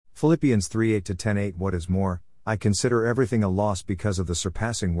Philippians 3:8-10. What is more, I consider everything a loss because of the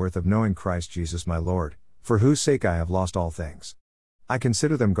surpassing worth of knowing Christ Jesus my Lord, for whose sake I have lost all things. I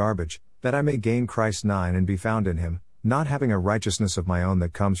consider them garbage, that I may gain Christ 9 and be found in him, not having a righteousness of my own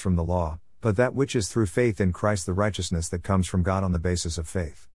that comes from the law, but that which is through faith in Christ, the righteousness that comes from God on the basis of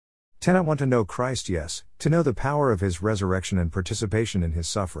faith. 10. I want to know Christ, yes, to know the power of his resurrection and participation in his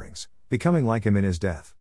sufferings, becoming like him in his death